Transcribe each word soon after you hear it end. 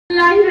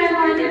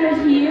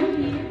Bismillahirrahmanirrahim.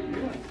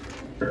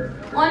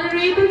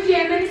 Honorable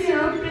Chairman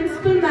Sir,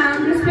 Principal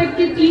Ma'am,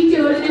 respected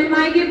teachers and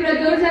my dear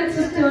brothers and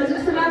sisters,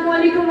 Assalamu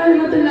alaikum wa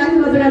rahmatullahi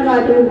wa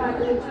barakatuh.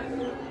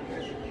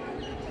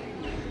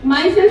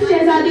 Myself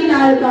Shehzadi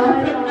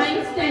Larka from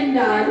 9th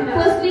standard.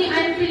 Firstly, I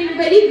am feeling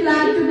very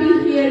glad to be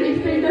here in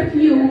front of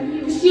you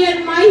to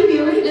share my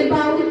views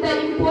about the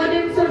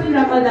importance of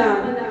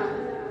Ramadan.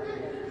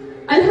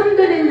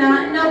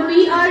 Alhamdulillah, now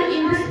we are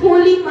in this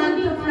holy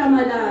month of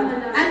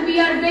Ramadan and we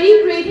are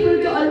very grateful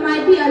to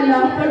Almighty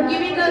Allah for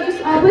giving us this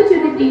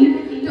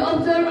opportunity to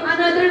observe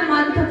another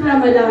month of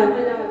Ramadan.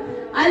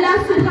 Allah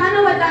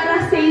subhanahu wa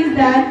ta'ala says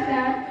that,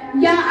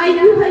 Ya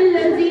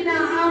ayyuhallazina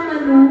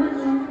amanu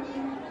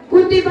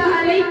kutiba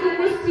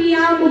alaykumus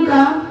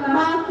siyamuka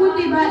ma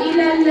kutiba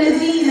ilal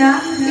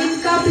lazina min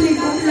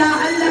qablikum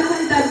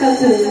la'allakum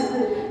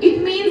tattaqun.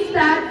 It means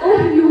that,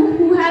 oh you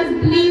who has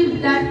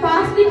believed that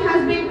fasting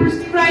has been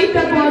prescribed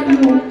upon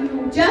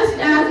you, just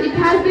as it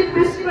has been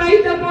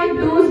prescribed upon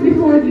those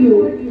before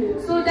you,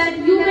 so that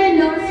you may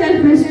learn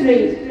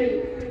self-restraint.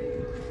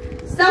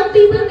 Some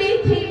people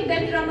may think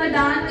that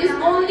Ramadan is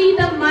only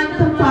the month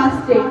of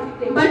fasting,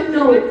 but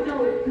no,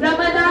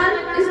 Ramadan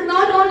is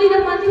not only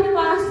the month of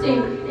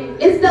fasting,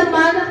 it's the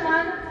month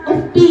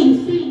of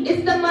peace,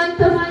 it's the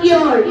month of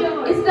cure,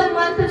 it's the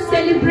month of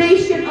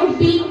celebration of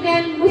being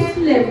a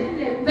Muslim.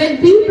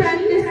 When we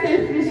practice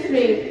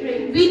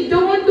self-restraint, we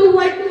don't do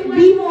what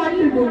we want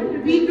to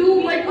do, we do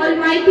what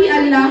Almighty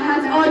Allah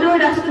has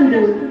ordered us to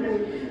do.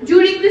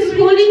 During this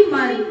holy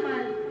month,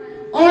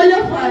 all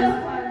of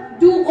us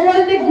do all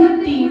the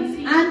good deeds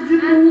and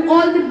remove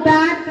all the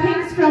bad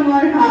things from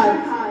our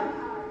hearts.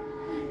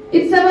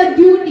 It's our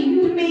duty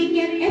to make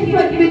an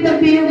effort with the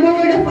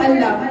word of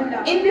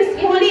Allah. In this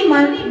holy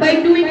month, by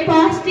doing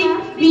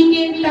fasting, we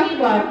gain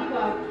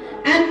taqwa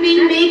and we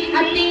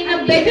attain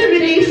a better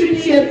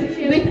relationship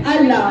with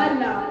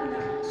Allah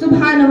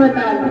subhanahu wa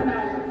ta'ala.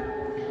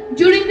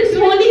 During this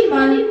holy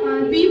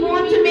month, we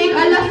want to make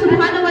Allah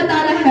subhanahu wa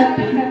ta'ala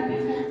happy.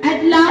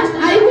 At last,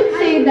 I would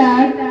say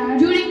that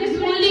during this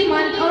holy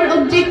month, our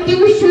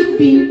objective should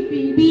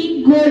be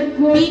being good,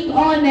 being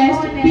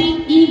honest,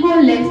 being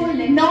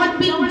egoless, not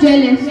being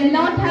jealous,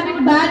 not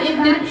having bad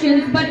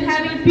intentions, but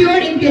having pure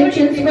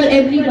intentions for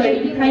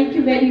everybody. Thank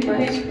you very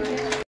much.